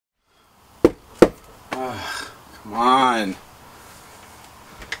Come on.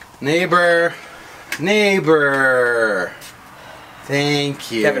 Neighbor. Neighbor.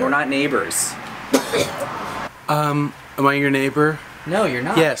 Thank you. Kevin, we're not neighbors. Am I your neighbor? No, you're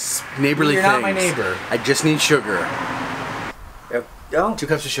not. Yes, neighborly You're things. not my neighbor. I just need sugar. Oh. 2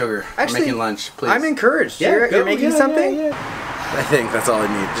 cups of sugar. Actually, I'm making lunch, please. I'm encouraged. Yeah, You're making something? Yeah. I think that's all I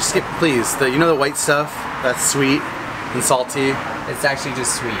need. Just get, please, you know the white stuff? That's sweet and salty. It's actually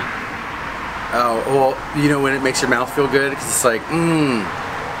just sweet. Oh, well, you know when it makes your mouth feel good? Because it's like,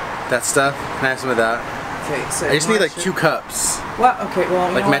 that stuff. Can I have some of that? Okay, so I just need like 2 cups. What? Okay,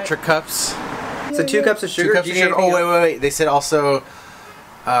 well, like metric cups. So 2 cups of sugar? 2 cups of sugar. Oh, wait. They said also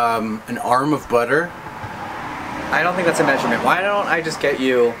an arm of butter. I don't think that's a measurement. Why don't I just get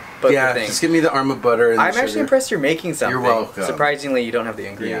you both the things? Just give me the arm of butter and I'm the actually sugar. impressed you're making something. You're welcome. Surprisingly, you don't have the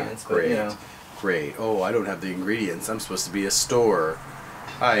ingredients. Yeah, great. But, you know. Great. Oh, I don't have the ingredients. I'm supposed to be a store.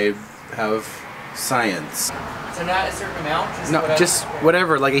 I have science. So not a certain amount? No, just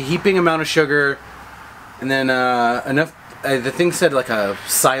whatever. Like a heaping amount of sugar, and then enough. The thing said like a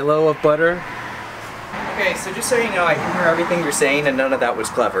silo of butter. Okay, so just so you know, I can hear everything you're saying, and none of that was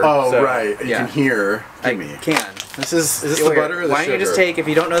clever. Oh, so, right. You can hear. Give me. I can. Is this the butter or the Why don't sugar? you just take, if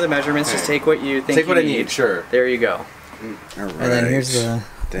you don't know the measurements, just take what you think Take what you I need, sure. There you go. All right. And then here's the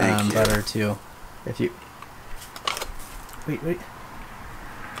Thank you. butter too. If you wait.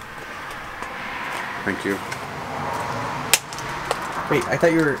 Thank you. Wait, I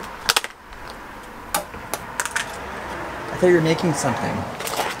thought you were making something.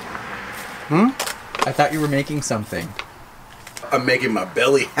 I thought you were making something. I'm making my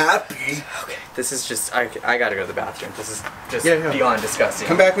belly happy. Okay, this is just, I gotta go to the bathroom. This is just Yeah. beyond disgusting.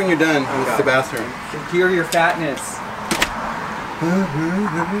 Come back when you're done with God. the bathroom. I can hear your fatness.